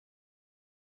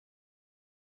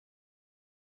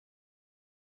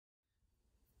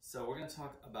So we're going to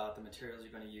talk about the materials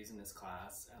you're going to use in this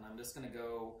class, and I'm just going to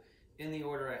go in the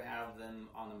order I have them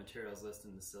on the materials list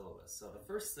in the syllabus. So the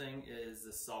first thing is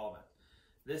the solvent.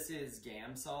 This is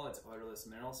Gamsol, it's odorless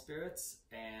mineral spirits,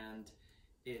 and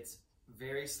it's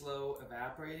very slow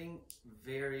evaporating,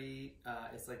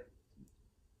 it's like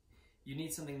you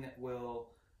need something that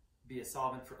will be a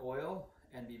solvent for oil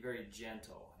and be very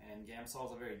gentle, and Gamsol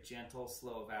is a very gentle,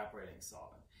 slow evaporating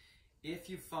solvent.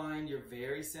 If you find you're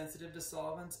very sensitive to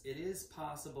solvents, it is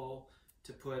possible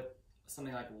to put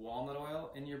something like walnut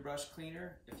oil in your brush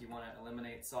cleaner if you want to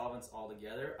eliminate solvents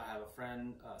altogether. I have a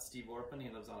friend, Steve Orpin, he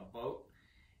lives on a boat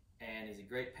and he's a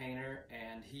great painter,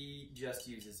 and he just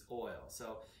uses oil.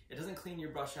 So it doesn't clean your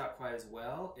brush out quite as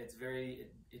well. It's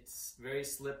very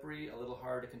slippery, a little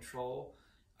hard to control.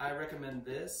 I recommend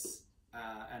this,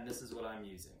 and this is what I'm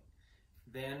using.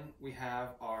 Then we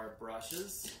have our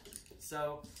brushes.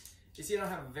 So you see I don't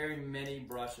have very many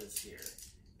brushes here.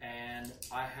 And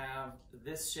I have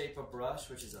this shape of brush,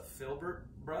 which is a filbert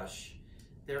brush.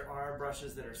 There are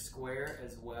brushes that are square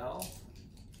as well.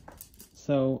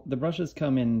 So the brushes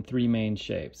come in three main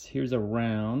shapes. Here's a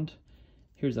round,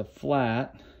 here's a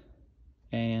flat,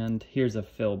 and here's a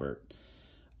filbert.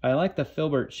 I like the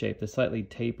filbert shape, the slightly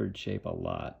tapered shape, a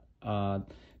lot.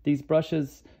 These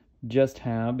brushes just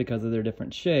have, because of their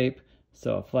different shape,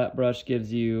 so a flat brush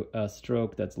gives you a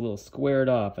stroke that's a little squared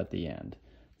off at the end.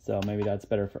 So maybe that's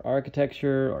better for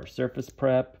architecture or surface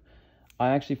prep.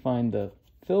 I actually find the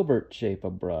filbert shape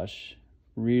of brush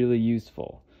really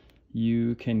useful.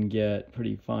 You can get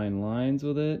pretty fine lines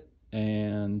with it,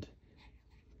 and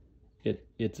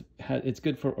it's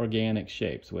good for organic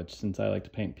shapes, which, since I like to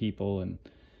paint people and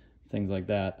things like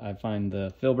that, I find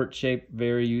the filbert shape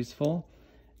very useful.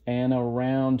 And a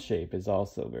round shape is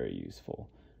also very useful.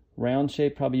 Round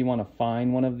shape, probably you want to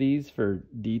find one of these for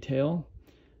detail,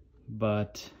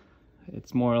 but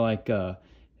it's more like if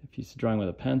you're drawing with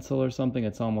a pencil or something,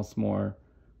 it's almost more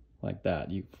like that.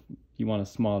 You want a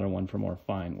smaller one for more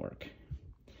fine work.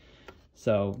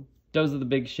 So those are the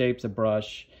big shapes of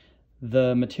brush.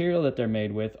 The material that they're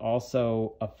made with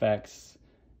also affects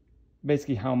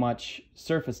basically how much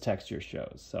surface texture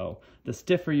shows. So the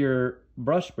stiffer your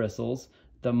brush bristles,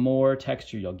 the more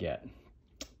texture you'll get.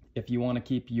 If you want to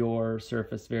keep your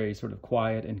surface very sort of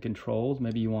quiet and controlled,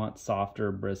 maybe you want softer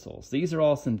bristles. These are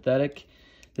all synthetic.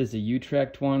 This is a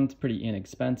Utrecht one. It's pretty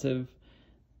inexpensive.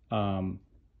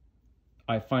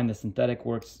 I find the synthetic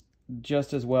works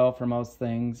just as well for most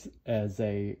things as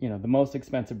the most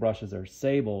expensive brushes are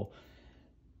Sable.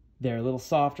 They're a little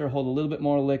softer, hold a little bit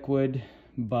more liquid,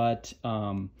 but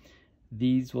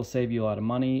these will save you a lot of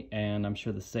money, and I'm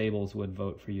sure the Sables would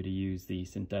vote for you to use the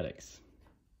synthetics.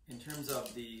 In terms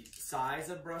of the size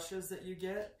of brushes that you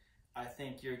get, I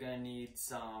think you're going to need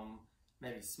some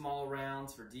maybe small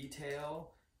rounds for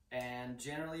detail, and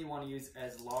generally you want to use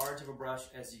as large of a brush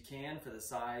as you can for the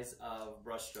size of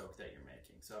brush stroke that you're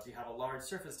making. So if you have a large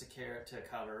surface to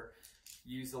cover,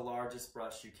 use the largest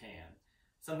brush you can.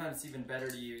 Sometimes it's even better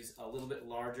to use a little bit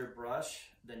larger brush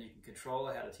than you can control.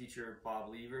 I had a teacher,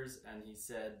 Bob Levers, and he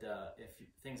said if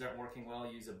things aren't working well,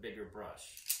 use a bigger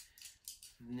brush.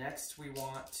 Next, we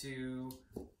want to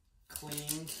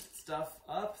clean stuff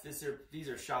up. These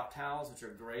are shop towels, which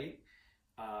are great.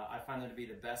 I find them to be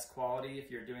the best quality. If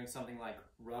you're doing something like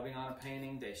rubbing on a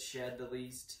painting, they shed the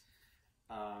least.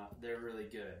 They're really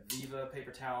good. Viva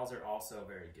paper towels are also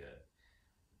very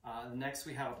good. Next,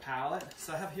 we have a palette.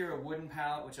 So I have here a wooden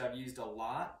palette, which I've used a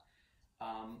lot.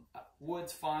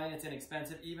 Wood's fine, it's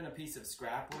inexpensive. Even a piece of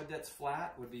scrap wood that's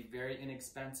flat would be very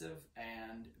inexpensive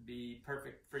and be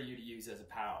perfect for you to use as a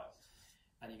palette.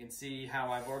 And you can see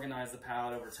how I've organized the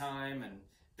palette over time, and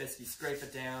basically scrape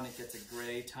it down, it gets a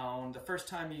gray tone. The first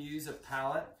time you use a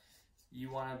palette,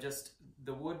 you want to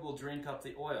the wood will drink up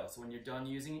the oil. So when you're done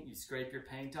using it, you scrape your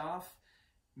paint off,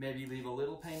 maybe leave a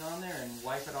little paint on there and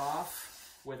wipe it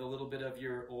off with a little bit of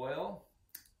your oil.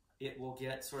 It will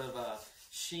get sort of a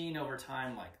sheen over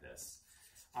time like this.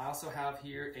 I also have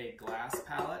here a glass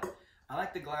palette. I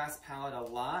like the glass palette a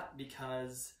lot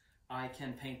because I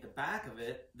can paint the back of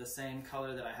it the same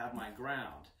color that I have my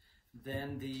ground.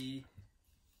 Then the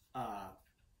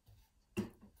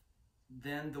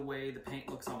way the paint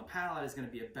looks on the palette is going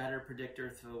to be a better predictor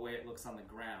to the way it looks on the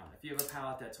ground. If you have a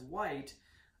palette that's white,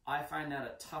 I find that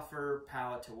a tougher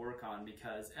palette to work on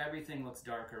because everything looks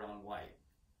darker on white.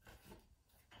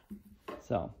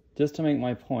 So, just to make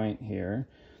my point here,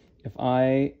 if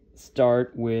I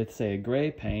start with, say, a gray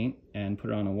paint and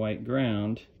put it on a white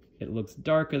ground, it looks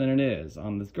darker than it is.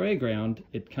 On this gray ground,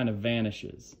 it kind of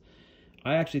vanishes.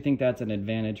 I actually think that's an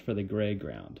advantage for the gray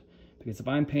ground, because if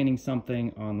I'm painting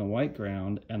something on the white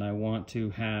ground and I want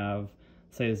to have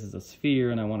say this is a sphere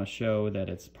and I want to show that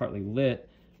it's partly lit,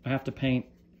 I have to paint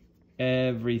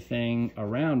everything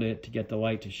around it to get the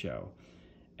light to show.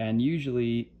 And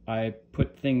usually I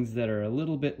put things that are a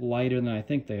little bit lighter than I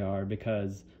think they are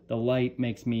because the light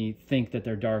makes me think that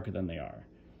they're darker than they are.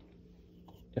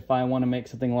 If I want to make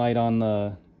something light on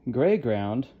the gray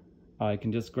ground, I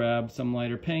can just grab some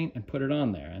lighter paint and put it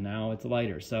on there, and now it's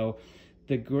lighter. So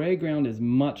the gray ground is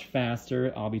much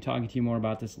faster. I'll be talking to you more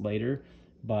about this later,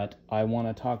 but I want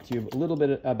to talk to you a little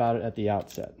bit about it at the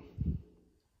outset.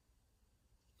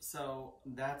 So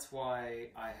that's why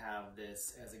I have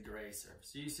this as a gray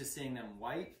surface. You're used to seeing them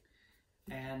white,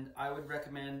 and I would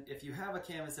recommend, if you have a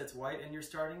canvas that's white and you're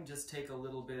starting, just take a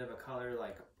little bit of a color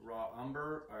like raw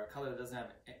umber, or a color that doesn't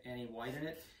have any white in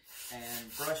it,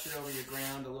 and brush it over your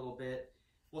ground a little bit.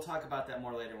 We'll talk about that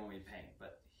more later when we paint,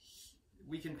 but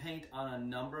we can paint on a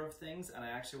number of things, and I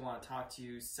actually want to talk to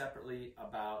you separately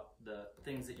about the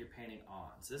things that you're painting on.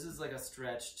 So this is like a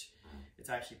stretched, it's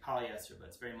actually polyester, but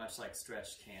it's very much like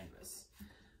stretched canvas.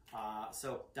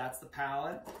 So that's the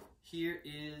palette. Here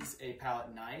is a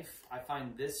palette knife. I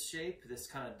find this shape, this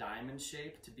kind of diamond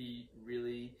shape, to be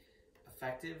really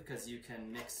effective because you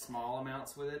can mix small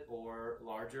amounts with it or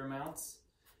larger amounts.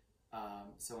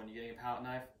 So when you're getting a palette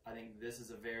knife, I think this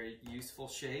is a very useful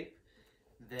shape.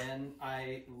 Then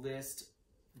I list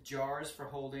jars for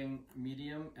holding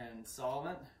medium and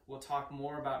solvent. We'll talk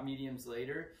more about mediums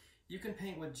later. You can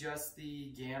paint with just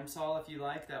the Gamsol if you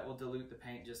like. That will dilute the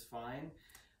paint just fine.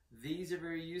 These are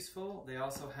very useful. They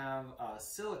also have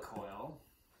Silicoil,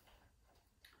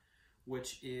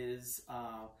 which is,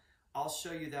 I'll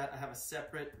show you that. I have a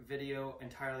separate video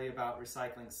entirely about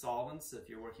recycling solvents. If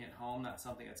you're working at home, that's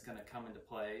something that's going to come into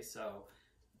play. So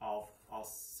I'll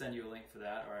send you a link for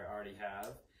that, or I already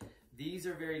have. These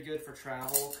are very good for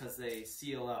travel because they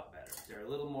seal up better. They're a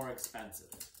little more expensive.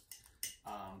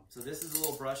 So this is a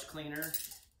little brush cleaner.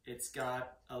 It's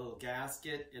got a little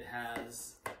gasket. It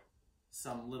has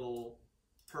some little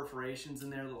perforations in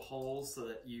there, little holes, so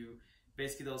that you,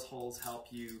 basically those holes help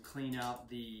you clean out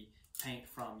the paint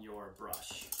from your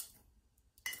brush.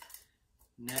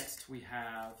 Next we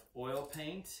have oil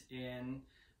paint in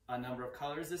a number of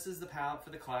colors. This is the palette for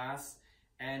the class,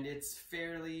 and it's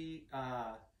fairly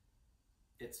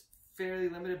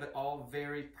limited, but all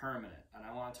very permanent. And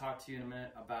I want to talk to you in a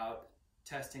minute about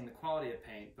testing the quality of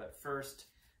paint, but first,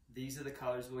 these are the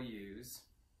colors we'll use.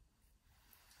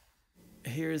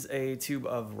 Here's a tube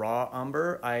of raw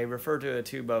umber. I refer to a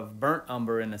tube of burnt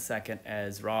umber in a second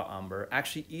as raw umber.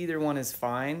 Actually, either one is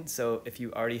fine, so if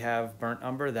you already have burnt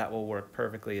umber, that will work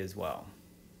perfectly as well.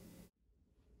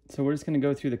 So we're just going to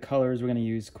go through the colors we're going to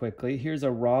use quickly. Here's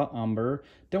a raw umber.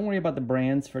 Don't worry about the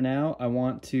brands for now. I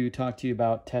want to talk to you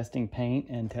about testing paint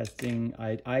and testing.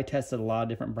 I tested a lot of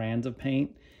different brands of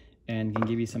paint and can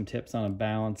give you some tips on a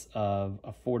balance of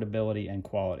affordability and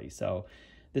quality. So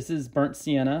this is burnt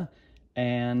sienna,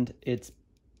 and it's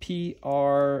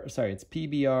PBR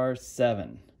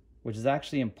 7, which is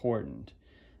actually important.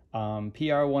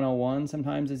 PR 101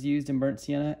 sometimes is used in burnt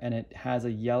sienna, and it has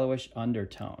a yellowish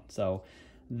undertone. So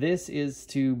this is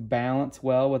to balance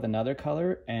well with another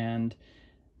color, and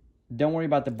don't worry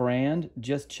about the brand.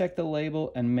 Just check the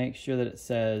label and make sure that it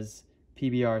says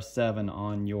PBR 7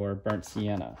 on your burnt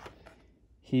sienna.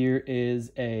 Here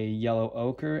is a yellow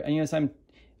ochre, and yes, I'm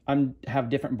have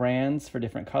different brands for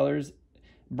different colors.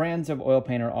 Brands of oil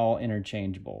paint are all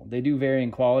interchangeable. They do vary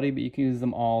in quality, but you can use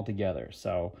them all together.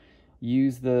 So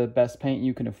use the best paint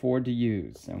you can afford to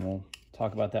use, and we'll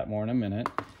talk about that more in a minute.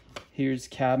 Here's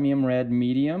cadmium red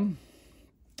medium.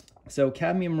 So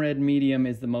cadmium red medium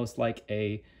is the most like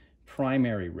a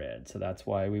primary red, so that's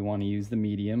why we want to use the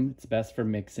medium. It's best for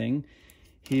mixing.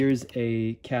 Here's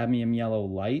a cadmium yellow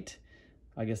light.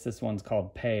 I guess this one's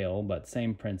called pale, but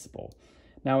same principle.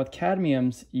 Now with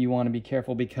cadmiums, you want to be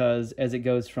careful because as it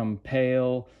goes from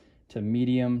pale to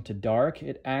medium to dark,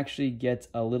 it actually gets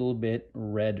a little bit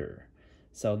redder.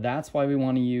 So that's why we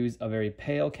want to use a very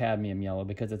pale cadmium yellow,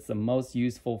 because it's the most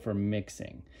useful for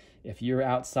mixing. If you're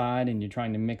outside and you're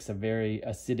trying to mix a very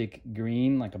acidic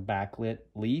green, like a backlit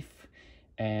leaf,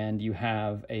 and you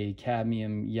have a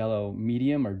cadmium yellow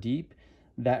medium or deep,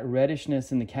 that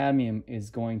reddishness in the cadmium is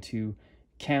going to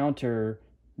counter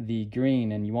the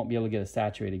green, and you won't be able to get a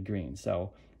saturated green.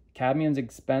 So cadmium's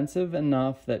expensive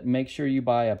enough that make sure you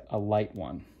buy a light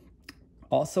one.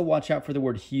 Also watch out for the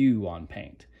word hue on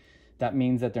paint. That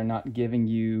means that they're not giving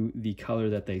you the color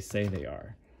that they say they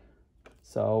are.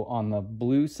 So on the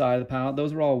blue side of the palette,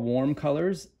 those are all warm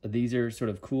colors. These are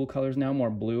sort of cool colors now, more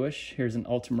bluish. Here's an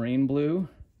ultramarine blue.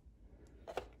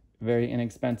 very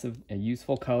inexpensive, a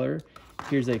useful color.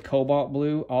 Here's a cobalt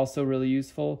blue, also really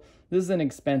useful. This is an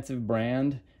expensive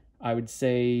brand. I would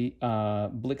say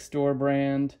Blick Store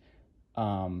brand,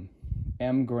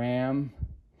 M. Graham,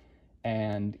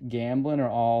 and Gamblin are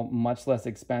all much less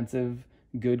expensive,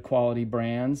 good quality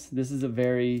brands. This is a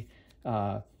very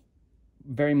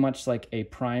much like a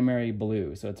primary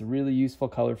blue, so it's a really useful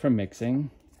color for mixing.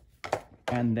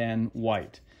 And then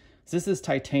white. So this is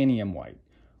titanium white.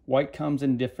 White comes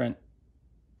in different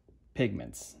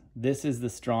pigments. This is the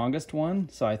strongest one,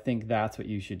 so I think that's what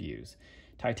you should use.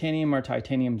 Titanium or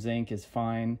titanium zinc is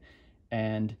fine,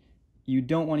 and you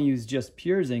don't want to use just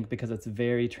pure zinc because it's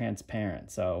very transparent.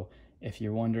 So if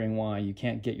you're wondering why you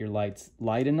can't get your lights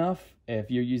light enough, if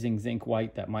you're using zinc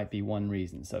white, that might be one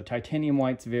reason. So titanium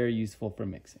white's very useful for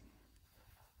mixing.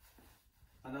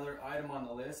 Another item on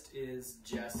the list is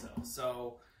gesso.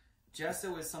 So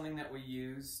gesso is something that we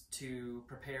use to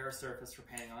prepare a surface for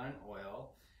painting on an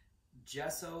oil.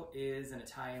 Gesso is an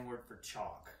Italian word for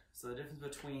chalk. So the difference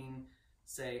between,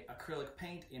 say, acrylic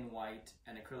paint in white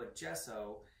and acrylic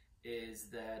gesso is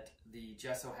that the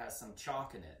gesso has some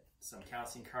chalk in it, some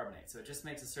calcium carbonate. So it just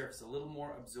makes the surface a little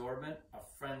more absorbent, a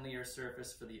friendlier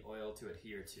surface for the oil to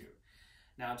adhere to.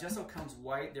 Now, gesso comes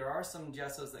white. There are some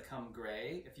gessos that come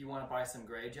gray. If you want to buy some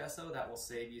gray gesso, that will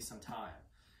save you some time.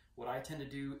 What I tend to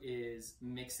do is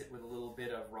mix it with a little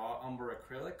bit of raw umber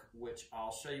acrylic, which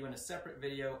I'll show you in a separate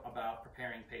video about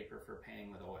preparing paper for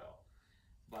painting with oil.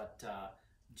 But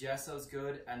gesso's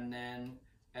good, and then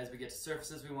as we get to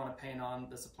surfaces we want to paint on,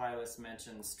 the supply list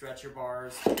mentions stretcher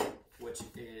bars, which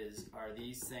are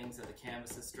these things that the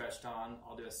canvas is stretched on.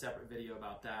 I'll do a separate video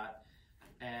about that.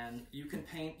 And you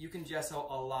can gesso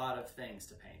a lot of things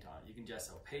to paint on. You can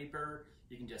gesso paper,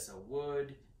 you can gesso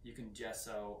wood, you can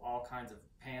gesso all kinds of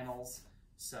panels.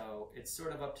 So it's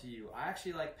sort of up to you. I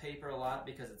actually like paper a lot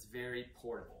because it's very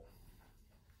portable.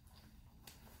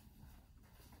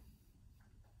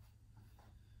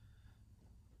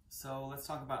 So let's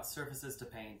talk about surfaces to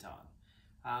paint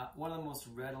on. One of the most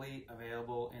readily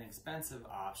available inexpensive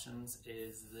options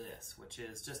is this, which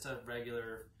is just a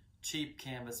regular cheap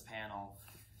canvas panel.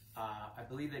 I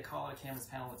believe they call it a canvas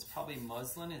panel. It's probably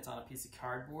muslin. It's on a piece of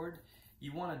cardboard.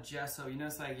 You want a gesso. You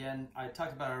notice, again, I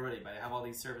talked about it already, but I have all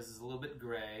these surfaces a little bit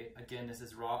gray. Again, this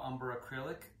is raw umber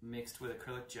acrylic mixed with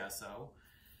acrylic gesso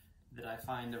that I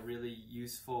find a really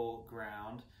useful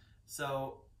ground.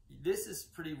 So this is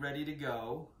pretty ready to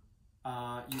go.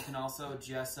 You can also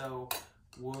gesso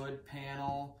wood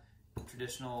panel,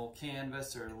 traditional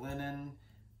canvas or linen.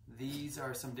 These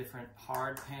are some different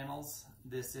hard panels.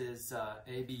 This is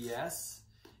ABS.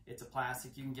 It's a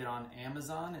plastic you can get on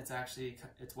Amazon. It's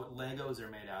what Legos are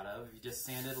made out of. If you just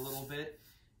sand it a little bit,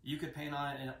 you could paint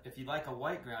on it. And if you like a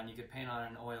white ground, you could paint on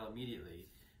an oil immediately.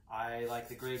 I like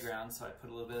the gray ground, so I put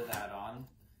a little bit of that on.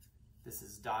 This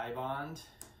is Dibond.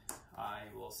 I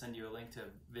will send you a link to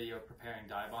a video preparing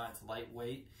Dibond. It's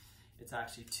lightweight. It's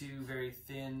actually two very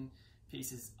thin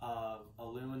pieces of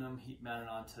aluminum heat mounted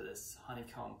onto this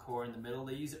honeycomb core in the middle.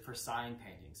 They use it for sign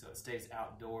painting, so it stays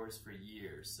outdoors for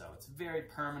years. So it's very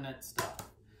permanent stuff.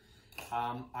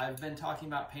 I've been talking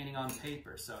about painting on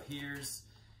paper. So here's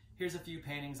a few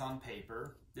paintings on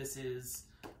paper. This is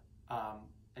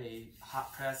a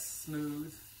hot press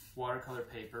smooth watercolor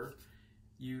paper.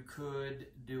 You could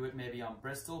do it maybe on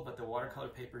Bristol, but the watercolor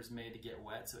paper is made to get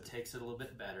wet, so it takes it a little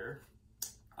bit better.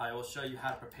 I will show you how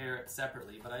to prepare it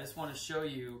separately, but I just want to show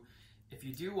you, if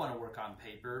you do want to work on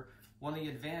paper, one of the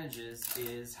advantages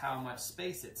is how much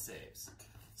space it saves.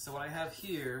 So what I have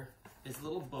here is a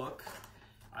little book.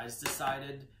 I just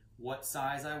decided what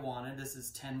size I wanted. This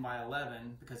is 10 by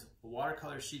 11 because the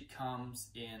watercolor sheet comes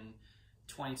in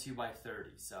 22 by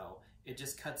 30. So it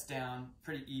just cuts down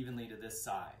pretty evenly to this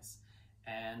size.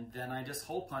 And then I just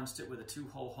hole punched it with a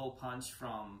 2-hole hole punch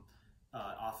from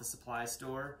Office Supply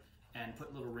Store and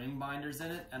put little ring binders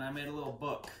in it, and I made a little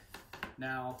book.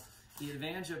 Now, the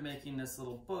advantage of making this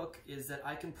little book is that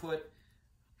I can put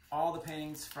all the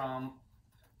paintings from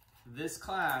this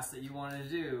class that you wanted to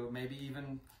do, maybe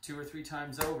even 2 or 3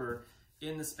 times over,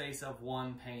 in the space of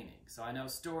one painting. So I know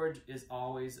storage is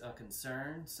always a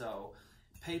concern, so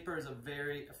paper is a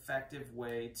very effective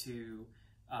way to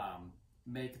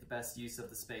make the best use of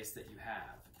the space that you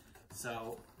have.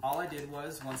 So all I did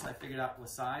was, once I figured out what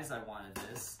size I wanted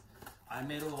this, I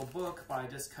made a little book by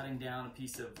just cutting down a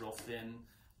piece of real thin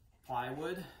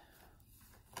plywood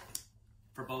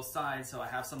for both sides, so I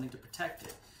have something to protect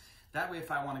it. That way,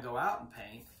 if I want to go out and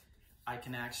paint, I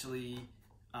can actually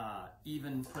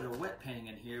even put a wet painting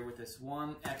in here with this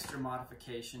one extra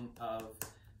modification of,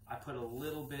 I put a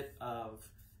little bit of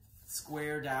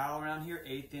square dowel around here,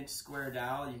 1/8 inch square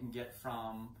dowel you can get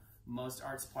from most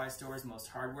art supply stores, most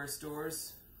hardware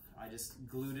stores. I just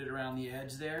glued it around the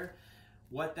edge there.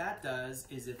 What that does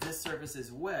is if this surface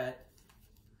is wet,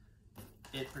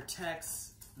 it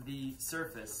protects the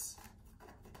surface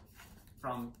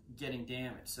from getting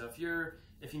damaged. So if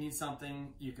you need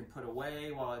something you can put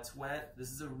away while it's wet,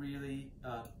 this is a really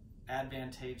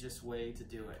advantageous way to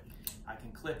do it. I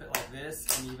can clip it like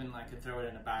this, and even I could throw it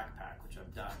in a backpack, which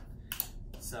I've done.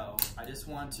 So I just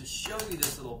want to show you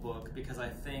this little book because I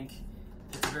think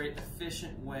it's a very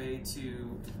efficient way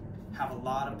to have a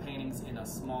lot of paintings in a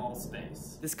small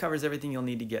space. This covers everything you'll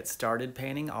need to get started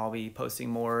painting. I'll be posting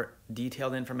more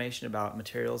detailed information about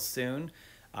materials soon,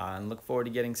 and look forward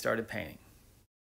to getting started painting.